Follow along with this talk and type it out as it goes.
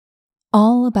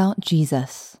All About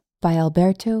Jesus by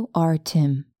Alberto R.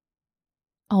 Timm.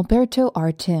 Alberto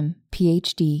R. Timm,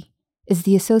 Ph.D., is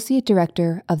the Associate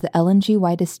Director of the Ellen G.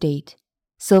 White Estate,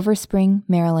 Silver Spring,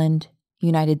 Maryland,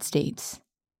 United States.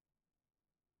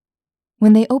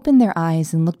 When they opened their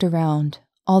eyes and looked around,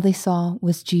 all they saw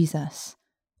was Jesus,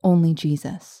 only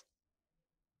Jesus.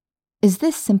 Is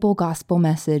this simple gospel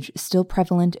message still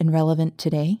prevalent and relevant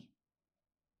today?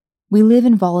 We live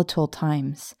in volatile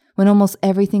times, when almost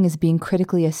everything is being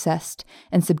critically assessed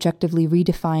and subjectively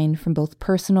redefined from both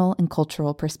personal and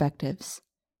cultural perspectives.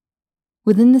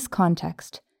 Within this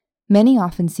context, many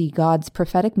often see God's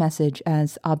prophetic message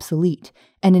as obsolete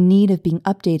and in need of being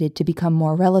updated to become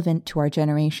more relevant to our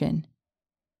generation.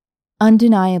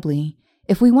 Undeniably,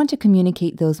 if we want to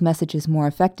communicate those messages more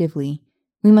effectively,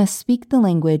 we must speak the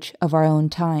language of our own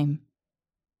time.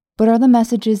 But are the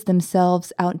messages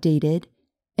themselves outdated,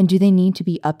 and do they need to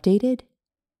be updated?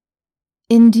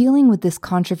 In dealing with this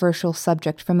controversial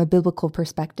subject from a biblical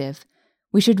perspective,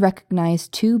 we should recognize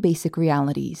two basic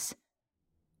realities.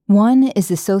 One is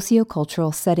the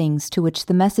sociocultural settings to which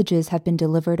the messages have been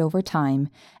delivered over time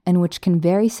and which can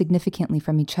vary significantly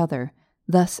from each other,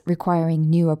 thus requiring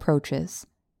new approaches.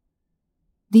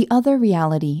 The other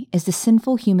reality is the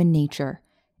sinful human nature,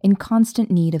 in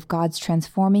constant need of God's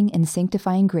transforming and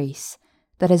sanctifying grace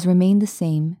that has remained the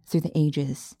same through the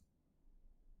ages.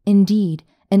 Indeed,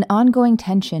 an ongoing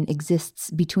tension exists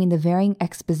between the varying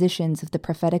expositions of the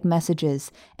prophetic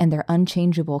messages and their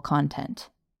unchangeable content.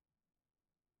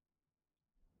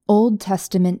 Old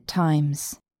Testament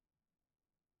Times.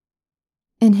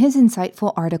 In his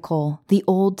insightful article, The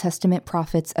Old Testament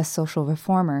Prophets as Social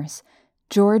Reformers,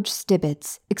 George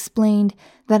Stibitz explained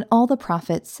that all the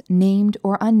prophets, named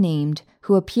or unnamed,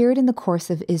 who appeared in the course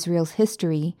of Israel's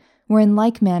history were in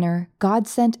like manner God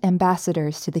sent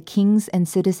ambassadors to the kings and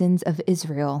citizens of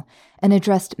Israel, and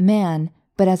addressed man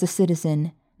but as a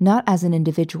citizen, not as an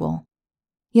individual.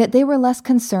 Yet they were less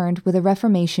concerned with the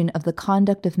reformation of the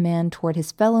conduct of man toward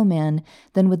his fellow man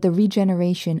than with the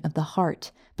regeneration of the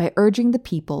heart by urging the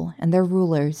people and their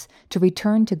rulers to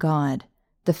return to God,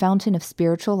 the fountain of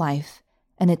spiritual life,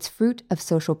 and its fruit of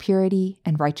social purity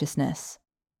and righteousness.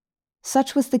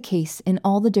 Such was the case in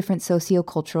all the different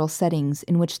sociocultural settings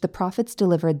in which the prophets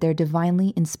delivered their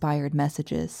divinely inspired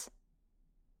messages.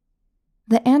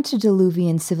 The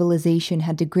antediluvian civilization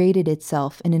had degraded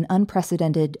itself in an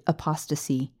unprecedented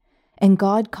apostasy, and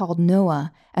God called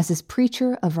Noah as his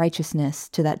preacher of righteousness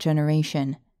to that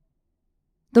generation.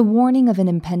 The warning of an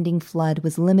impending flood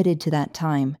was limited to that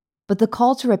time, but the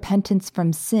call to repentance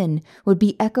from sin would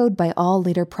be echoed by all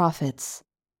later prophets.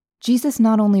 Jesus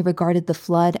not only regarded the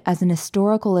flood as an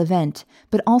historical event,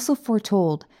 but also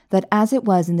foretold that as it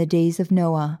was in the days of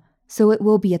Noah, so it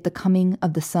will be at the coming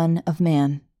of the Son of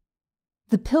Man.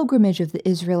 The pilgrimage of the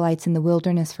Israelites in the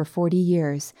wilderness for 40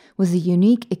 years was a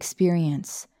unique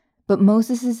experience, but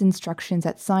Moses' instructions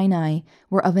at Sinai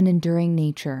were of an enduring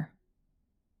nature.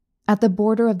 At the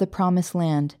border of the Promised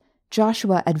Land,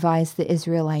 Joshua advised the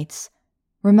Israelites,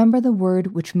 "Remember the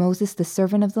word which Moses the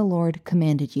servant of the Lord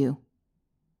commanded you."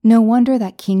 No wonder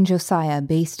that King Josiah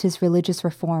based his religious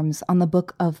reforms on the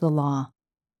book of the law.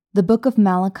 The book of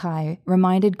Malachi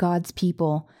reminded God's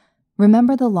people,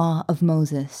 "Remember the law of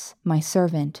Moses, my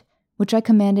servant, which I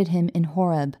commanded him in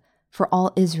Horeb for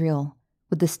all Israel,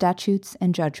 with the statutes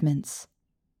and judgments."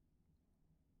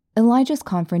 Elijah's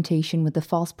confrontation with the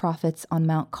false prophets on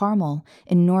Mount Carmel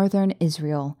in northern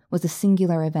Israel was a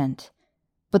singular event,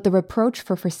 but the reproach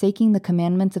for forsaking the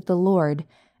commandments of the Lord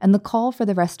and the call for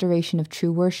the restoration of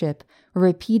true worship were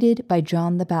repeated by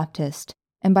John the Baptist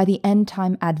and by the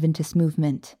end-time Adventist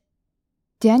movement.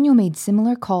 Daniel made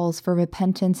similar calls for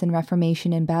repentance and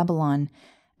reformation in Babylon,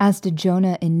 as did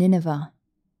Jonah in Nineveh.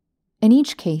 In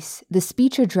each case, the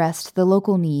speech addressed the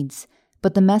local needs,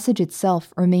 but the message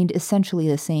itself remained essentially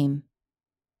the same.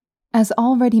 As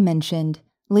already mentioned,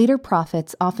 later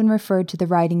prophets often referred to the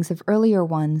writings of earlier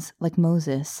ones, like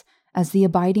Moses, as the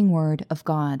abiding word of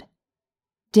God.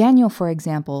 Daniel, for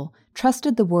example,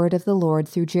 trusted the word of the Lord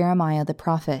through Jeremiah the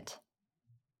prophet.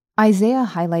 Isaiah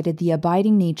highlighted the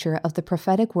abiding nature of the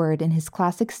prophetic word in his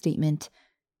classic statement,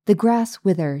 "The grass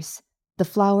withers, the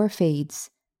flower fades,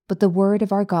 but the word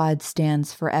of our God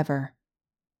stands forever."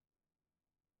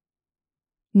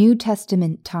 New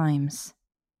Testament Times.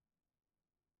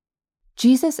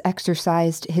 Jesus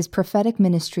exercised his prophetic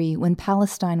ministry when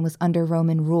Palestine was under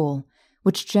Roman rule,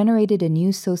 which generated a new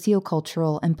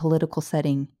sociocultural and political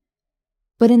setting.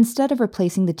 But instead of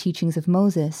replacing the teachings of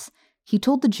Moses, he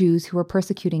told the Jews who were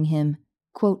persecuting him,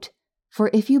 quote, "For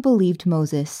if you believed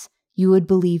Moses, you would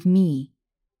believe me,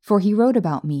 for he wrote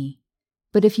about me.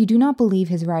 But if you do not believe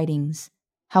his writings,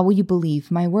 How will you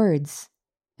believe my words?"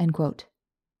 End quote.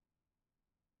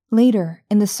 Later,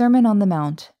 in the Sermon on the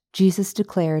Mount, Jesus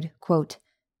declared, quote,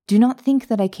 "Do not think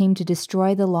that I came to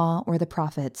destroy the law or the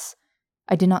prophets.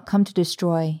 I did not come to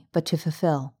destroy, but to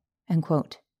fulfill." End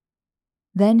quote.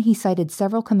 Then he cited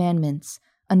several commandments,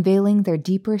 unveiling their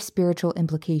deeper spiritual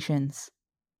implications.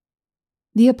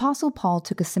 The Apostle Paul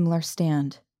took a similar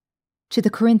stand. To the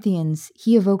Corinthians,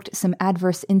 he evoked some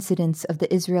adverse incidents of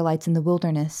the Israelites in the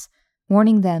wilderness,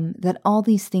 warning them that all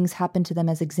these things happened to them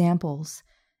as examples,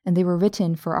 and they were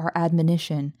written for our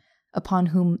admonition, upon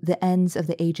whom the ends of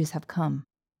the ages have come.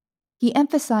 He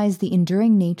emphasized the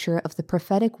enduring nature of the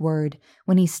prophetic word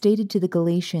when he stated to the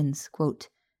Galatians, quote,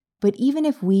 "But even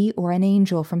if we or an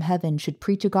angel from heaven should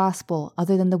preach a gospel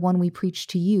other than the one we preach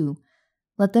to you,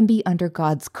 let them be under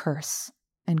God's curse."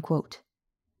 End quote.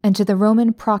 And to the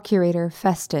Roman procurator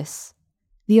Festus,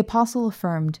 the apostle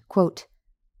affirmed, quote,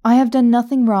 "I have done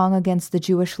nothing wrong against the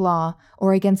Jewish law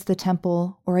or against the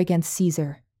temple or against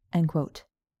Caesar." End quote.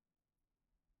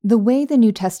 The way the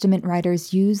New Testament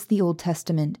writers use the Old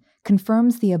Testament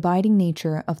confirms the abiding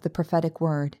nature of the prophetic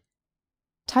word.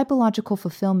 Typological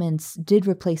fulfillments did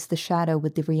replace the shadow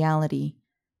with the reality,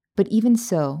 but even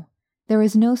so, there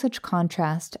is no such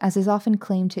contrast as is often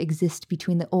claimed to exist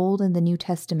between the Old and the New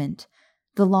Testament,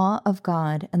 the law of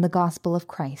God and the gospel of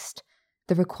Christ,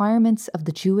 the requirements of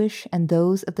the Jewish and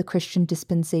those of the Christian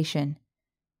dispensation.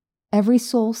 Every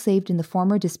soul saved in the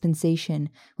former dispensation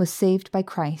was saved by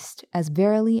Christ as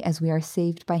verily as we are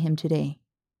saved by him today.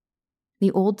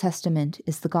 The Old Testament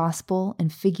is the gospel in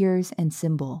figures and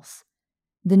symbols.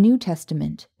 The New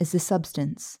Testament is the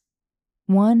substance.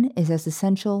 One is as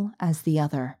essential as the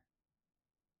other.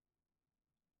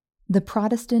 The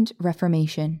Protestant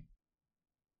Reformation.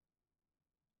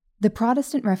 The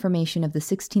Protestant Reformation of the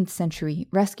 16th century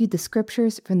rescued the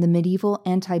scriptures from the medieval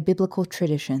anti-biblical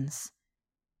traditions.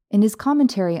 In his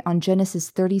commentary on Genesis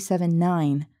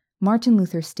 37:9, Martin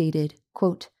Luther stated,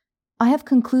 quote, "I have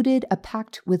concluded a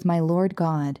pact with my Lord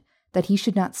God, that he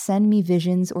should not send me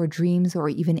visions or dreams or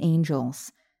even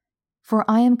angels. For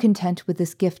I am content with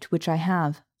this gift which I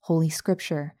have, Holy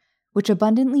Scripture, which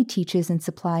abundantly teaches and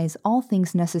supplies all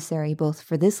things necessary both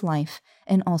for this life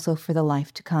and also for the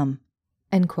life to come."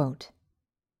 End quote.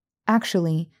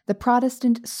 Actually, the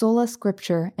Protestant sola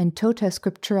scriptura and tota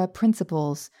scriptura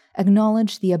principles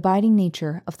acknowledge the abiding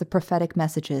nature of the prophetic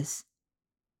messages.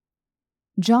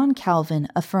 John Calvin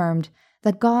affirmed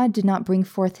that God did not bring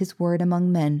forth his word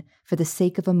among men for the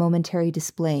sake of a momentary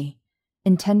display,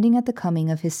 intending at the coming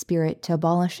of his Spirit to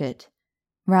abolish it.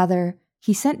 Rather,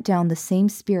 he sent down the same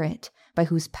Spirit by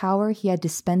whose power he had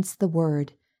dispensed the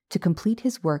word to complete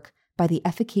his work by the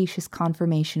efficacious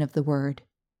confirmation of the word.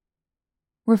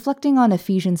 Reflecting on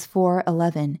Ephesians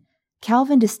 4:11,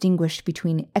 Calvin distinguished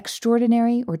between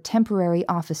extraordinary or temporary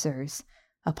officers,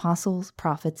 apostles,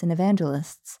 prophets, and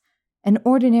evangelists, and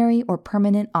ordinary or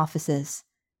permanent offices,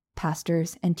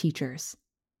 pastors and teachers.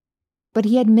 But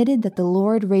he admitted that the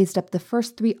Lord raised up the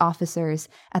first three officers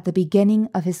at the beginning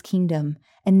of his kingdom,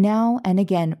 and now and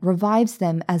again revives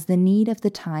them as the need of the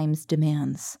times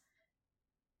demands.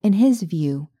 In his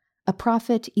view, a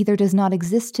prophet either does not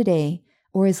exist today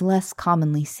or is less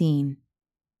commonly seen.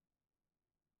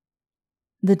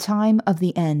 The time of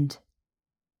the end.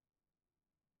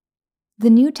 The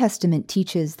New Testament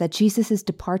teaches that Jesus'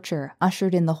 departure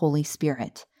ushered in the Holy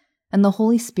Spirit, and the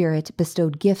Holy Spirit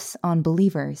bestowed gifts on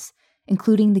believers,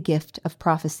 including the gift of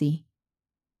prophecy.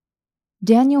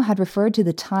 Daniel had referred to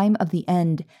the time of the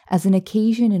end as an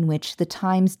occasion in which the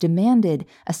times demanded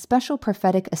a special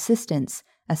prophetic assistance,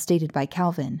 as stated by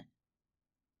Calvin.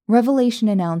 Revelation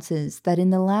announces that in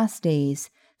the last days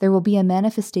there will be a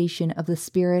manifestation of the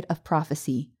spirit of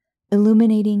prophecy,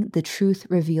 illuminating the truth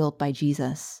revealed by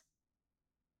Jesus.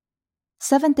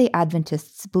 Seventh-day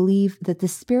Adventists believe that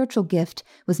this spiritual gift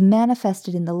was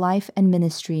manifested in the life and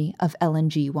ministry of Ellen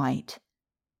G. White.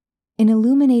 In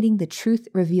illuminating the truth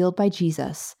revealed by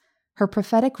Jesus, her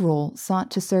prophetic role sought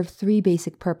to serve three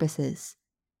basic purposes.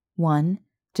 1.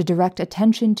 To direct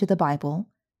attention to the Bible.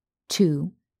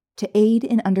 2. To aid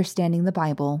in understanding the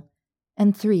Bible.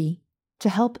 And 3. To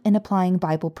help in applying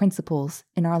Bible principles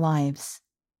in our lives.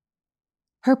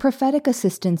 Her prophetic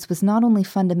assistance was not only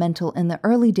fundamental in the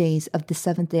early days of the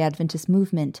Seventh-day Adventist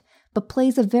movement, but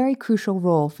plays a very crucial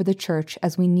role for the Church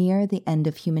as we near the end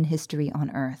of human history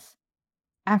on earth.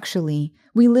 Actually,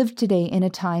 we live today in a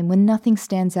time when nothing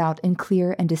stands out in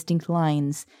clear and distinct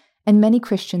lines, and many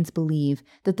Christians believe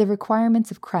that the requirements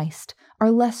of Christ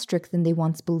are less strict than they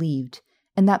once believed,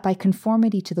 and that by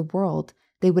conformity to the world,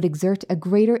 they would exert a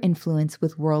greater influence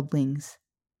with worldlings.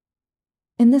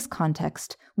 In this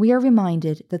context, we are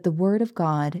reminded that the Word of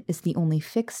God is the only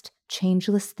fixed,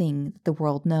 changeless thing that the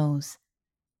world knows.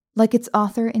 Like its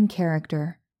author and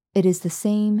character, it is the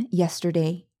same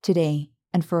yesterday, today,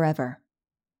 and forever.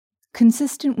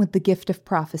 Consistent with the gift of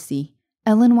prophecy,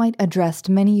 Ellen White addressed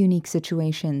many unique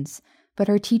situations, but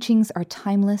her teachings are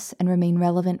timeless and remain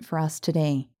relevant for us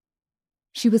today.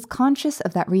 She was conscious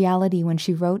of that reality when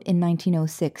she wrote in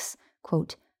 1906,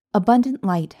 quote, "Abundant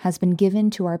light has been given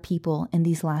to our people in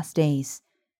these last days.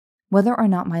 Whether or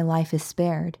not my life is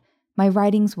spared, my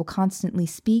writings will constantly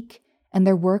speak, and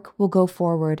their work will go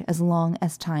forward as long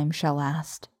as time shall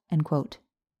last." End quote.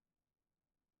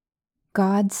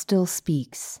 God still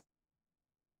speaks.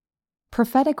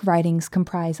 Prophetic writings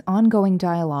comprise ongoing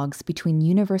dialogues between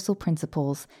universal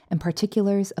principles and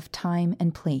particulars of time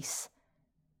and place.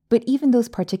 But even those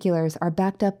particulars are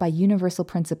backed up by universal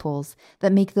principles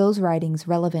that make those writings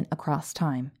relevant across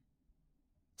time.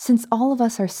 Since all of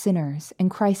us are sinners and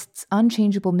Christ's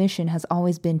unchangeable mission has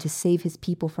always been to save his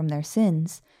people from their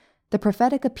sins, the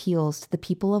prophetic appeals to the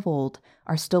people of old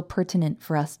are still pertinent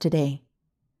for us today.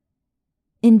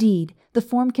 Indeed, the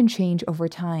form can change over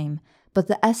time, but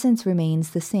the essence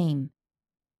remains the same.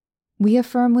 We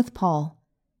affirm with Paul,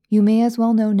 "You may as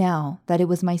well know now that it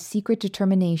was my secret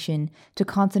determination to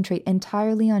concentrate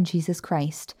entirely on Jesus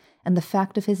Christ and the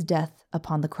fact of his death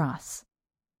upon the cross."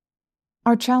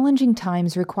 Our challenging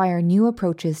times require new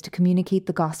approaches to communicate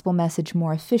the gospel message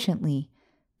more efficiently,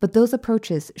 but those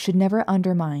approaches should never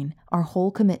undermine our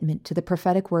whole commitment to the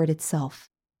prophetic word itself,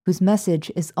 whose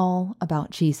message is all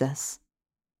about Jesus.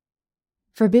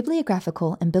 For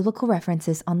bibliographical and biblical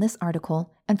references on this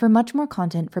article, and for much more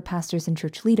content for pastors and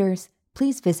church leaders,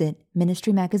 please visit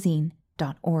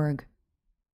ministrymagazine.org.